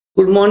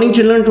Good morning,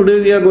 children.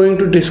 Today we are going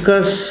to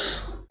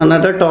discuss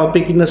another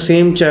topic in the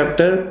same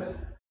chapter,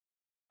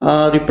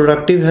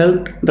 reproductive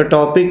health. The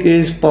topic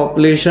is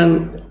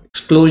population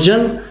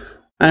explosion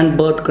and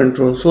birth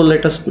control. So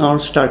let us now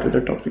start with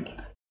the topic.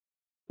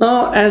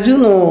 Now, as you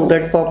know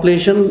that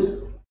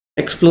population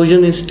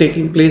explosion is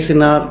taking place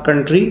in our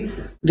country.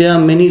 There are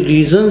many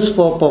reasons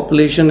for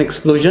population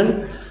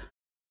explosion.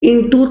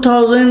 In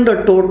 2000,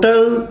 the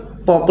total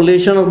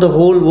population of the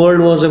whole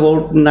world was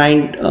about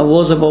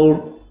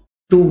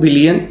 2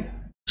 billion.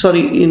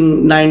 Sorry,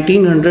 in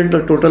 1900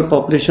 the total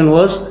population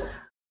was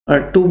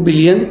 2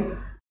 billion.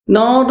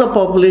 Now the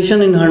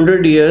population in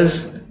 100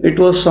 years it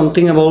was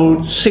something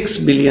about 6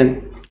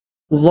 billion.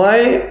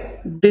 Why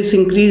this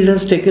increase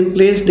has taken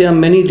place? There are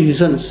many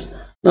reasons.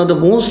 Now the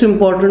most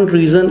important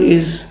reason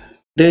is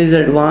there is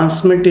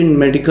advancement in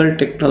medical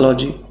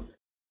technology.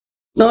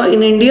 Now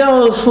in India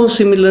also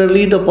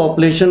similarly the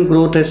population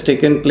growth has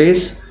taken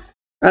place.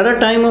 At the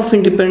time of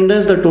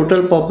independence, the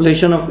total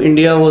population of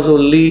India was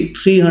only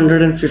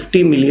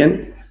 350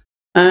 million,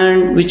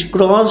 and which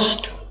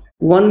crossed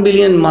 1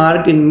 billion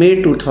mark in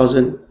May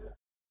 2000.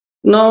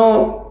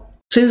 Now,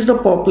 since the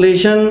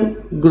population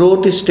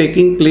growth is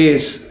taking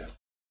place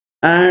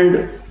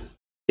and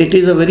it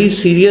is a very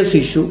serious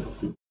issue,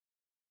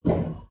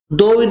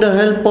 though with the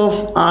help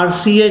of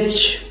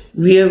RCH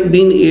we have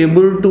been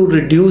able to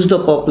reduce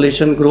the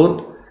population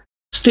growth,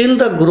 still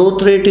the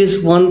growth rate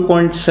is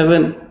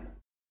 1.7.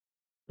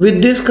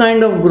 With this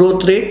kind of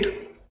growth rate,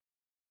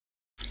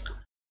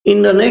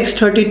 in the next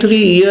 33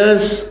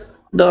 years,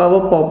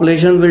 our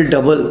population will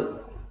double.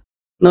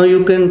 Now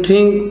you can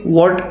think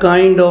what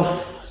kind of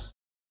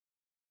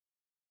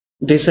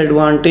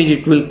disadvantage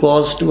it will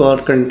cause to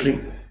our country.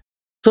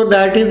 So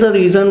that is the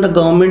reason the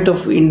government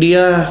of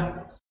India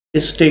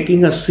is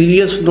taking a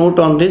serious note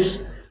on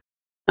this,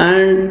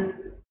 and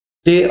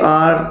they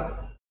are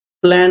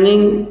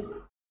planning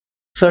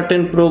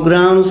certain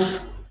programs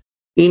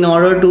in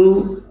order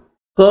to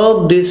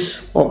curb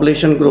this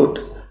population growth.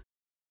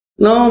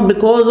 Now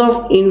because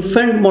of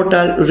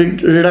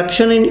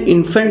reduction in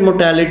infant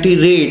mortality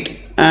rate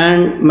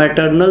and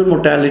maternal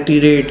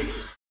mortality rate,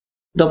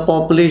 the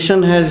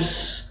population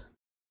has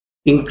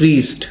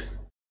increased.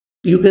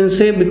 You can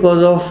say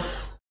because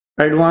of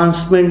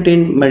advancement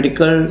in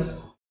medical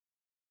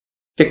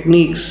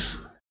techniques,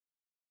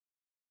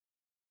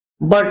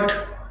 but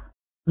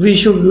we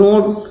should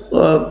know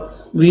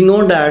we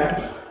know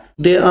that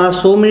there are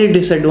so many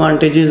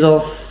disadvantages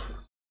of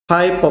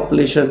high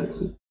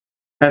population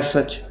as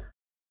such.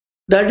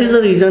 That is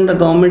the reason the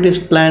government is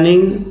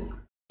planning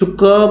to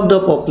curb the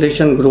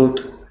population growth.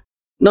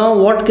 Now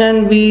what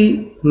can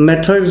be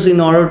methods in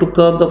order to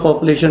curb the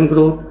population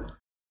growth?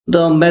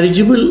 The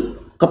marriageable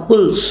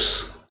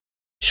couples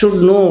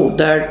should know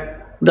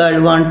that the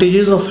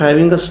advantages of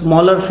having a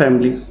smaller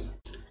family.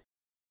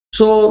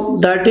 So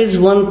that is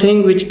one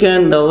thing which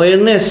the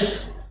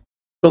awareness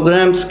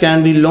programs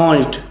can be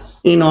launched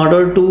in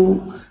order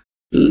to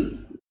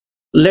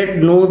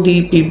let the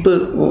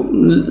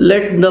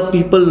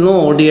people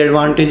know the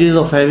advantages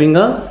of having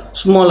a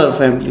smaller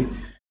family.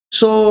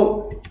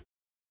 So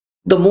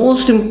the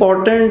most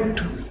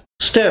important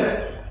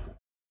step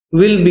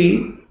will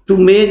be to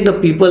make the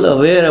people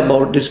aware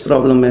about this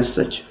problem as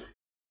such.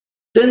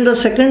 Then the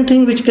second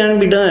thing which can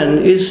be done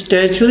is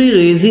statutory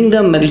raising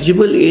the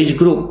marriageable age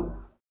group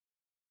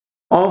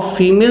of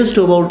females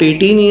to about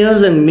 18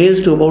 years and males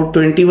to about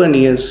 21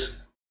 years.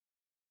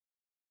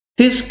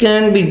 This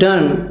can be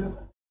done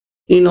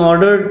in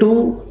order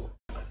to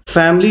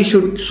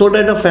so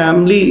that a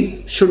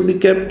family should be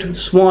kept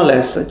small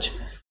as such.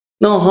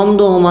 Now hum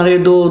do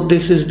hamare do,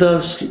 this is the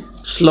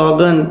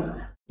slogan,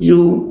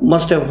 you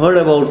must have heard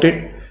about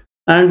it,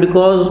 and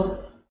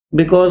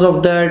because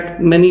of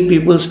that many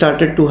people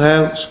started to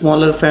have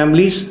smaller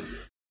families.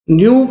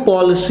 New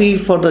policy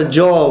for the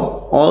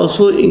job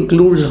also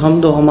includes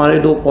hum do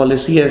hamare do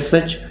policy as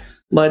such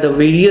by the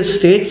various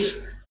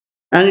states,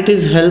 and it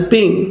is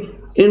helping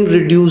in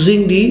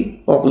reducing the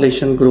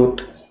population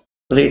growth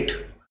rate.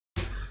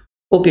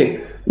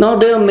 Okay, now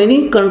there are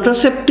many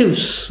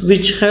contraceptives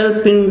which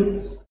help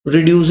in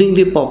reducing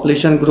the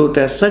population growth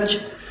as such.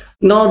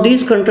 Now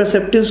these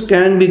contraceptives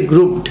can be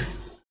grouped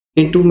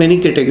into many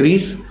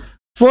categories.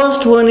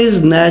 First one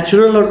is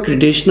natural or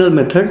traditional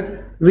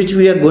method, which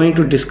we are going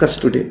to discuss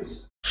today.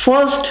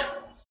 First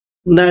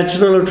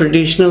natural or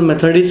traditional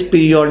method is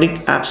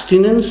periodic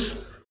abstinence.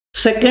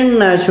 Second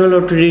natural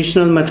or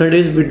traditional method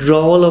is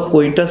withdrawal of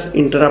coitus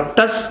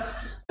interruptus,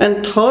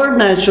 and third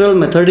natural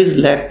method is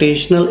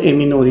lactational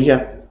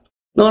amenorrhea.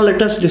 Now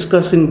let us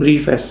discuss in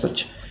brief as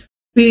such.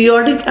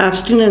 Periodic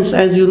abstinence,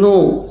 as you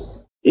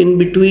know, in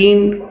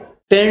between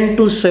 10th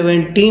to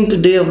 17th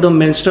day of the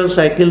menstrual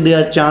cycle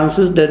there are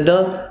chances that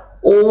the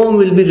ovum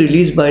will be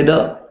released by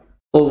the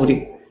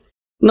ovary.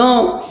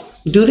 Now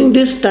during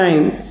this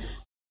time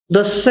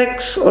the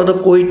sex or the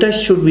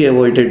coitus should be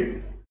avoided,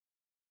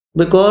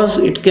 because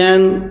it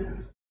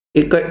can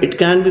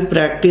be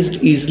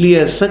practiced easily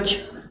as such,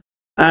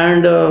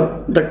 and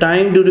the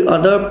time during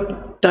other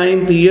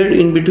time period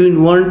in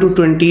between 1 to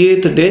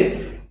 28th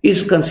day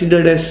is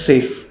considered as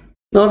safe.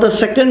 Now the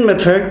second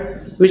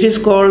method, which is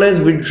called as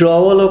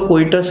withdrawal or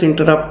coitus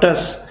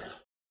interruptus,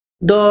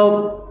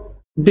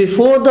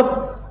 before the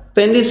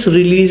penis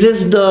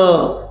releases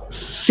the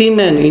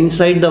semen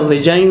inside the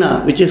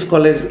vagina, which is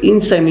called as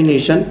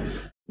insemination,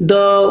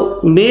 the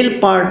male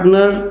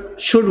partner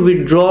should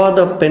withdraw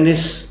the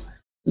penis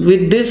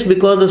with this,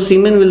 because the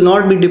semen will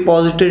not be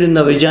deposited in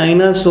the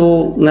vagina,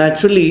 so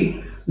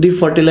naturally the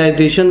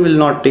fertilization will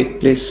not take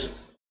place.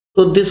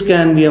 So this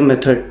can be a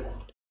method.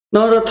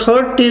 Now the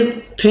third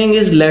thing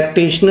is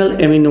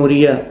lactational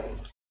amenorrhea.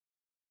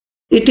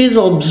 It is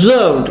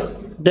observed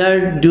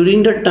that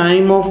during the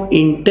time of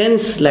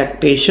intense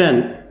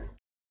lactation,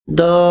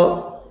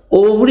 the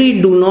ovary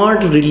do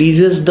not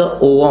releases the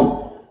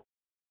ovum.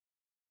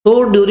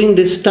 So during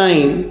this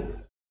time,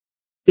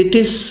 it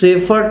is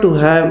safer to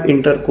have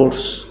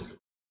intercourse.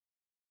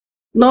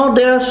 Now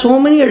there are so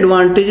many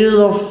advantages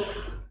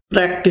of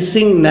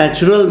practicing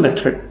natural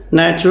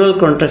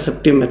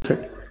contraceptive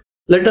method.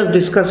 Let us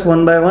discuss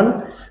one by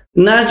one.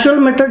 Natural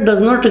method does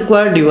not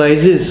require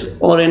devices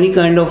or any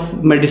kind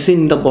of medicine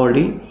in the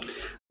body.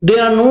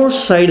 There are no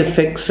side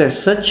effects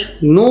as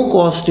such, no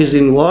cost is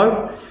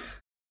involved,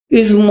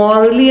 is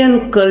morally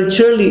and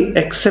culturally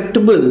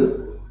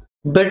acceptable,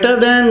 better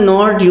than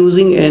not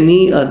using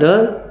any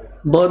other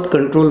birth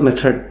control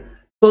method.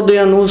 So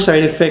there are no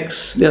side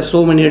effects, there are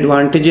so many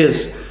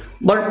advantages.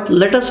 But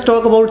let us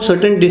talk about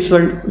certain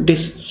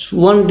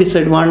one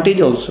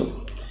disadvantage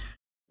also.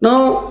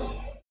 Now,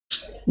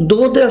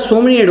 though there are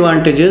so many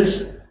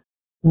advantages,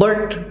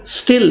 but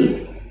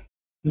still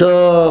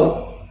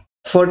the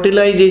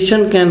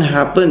fertilization can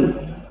happen.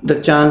 The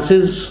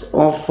chances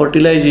of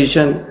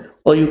fertilization,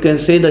 or you can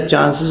say the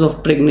chances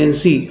of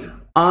pregnancy,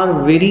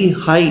 are very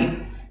high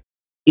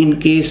in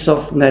case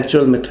of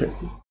natural method.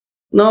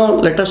 Now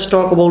let us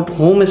talk about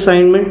home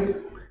assignment.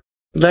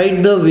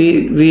 Write the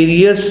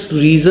various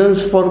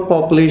reasons for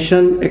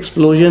population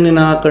explosion in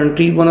our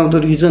country. One of the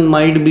reason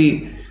might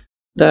be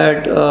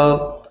that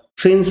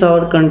since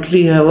our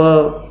country have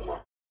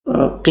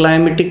a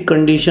climatic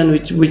condition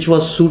which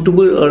was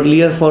suitable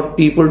earlier for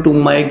people to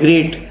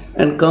migrate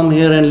and come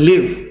here and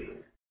live,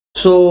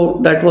 so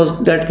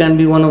that can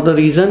be one of the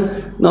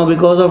reason. Now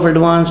because of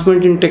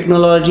advancement in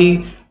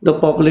technology, the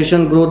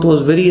population growth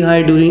was very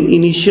high during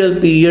initial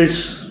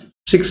periods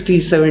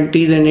 60s,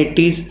 70s and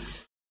 80s,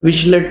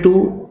 which led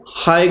to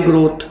high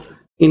growth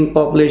in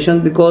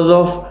population because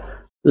of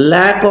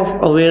lack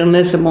of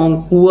awareness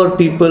among poor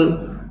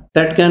people.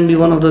 That can be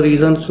one of the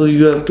reasons. So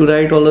you have to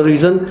write all the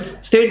reasons.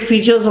 State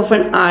features of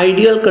an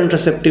ideal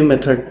contraceptive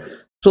method.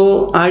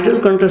 So ideal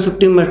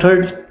contraceptive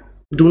method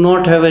do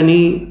not have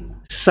any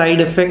side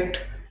effect,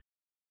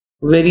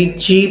 very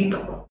cheap,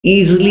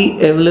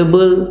 easily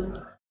available,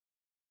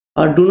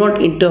 do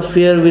not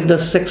interfere with the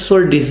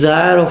sexual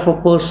desire of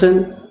a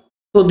person.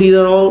 So these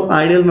are all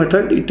ideal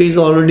method. It is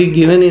already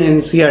given in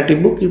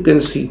NCERT book, you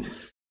can see.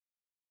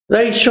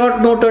 Write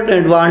short note on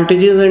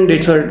advantages and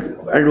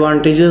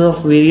disadvantages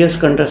of various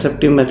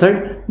contraceptive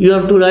method. You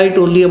have to write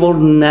only about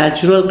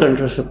natural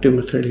contraceptive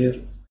method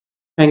here.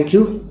 Thank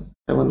you.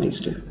 Have a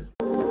nice day.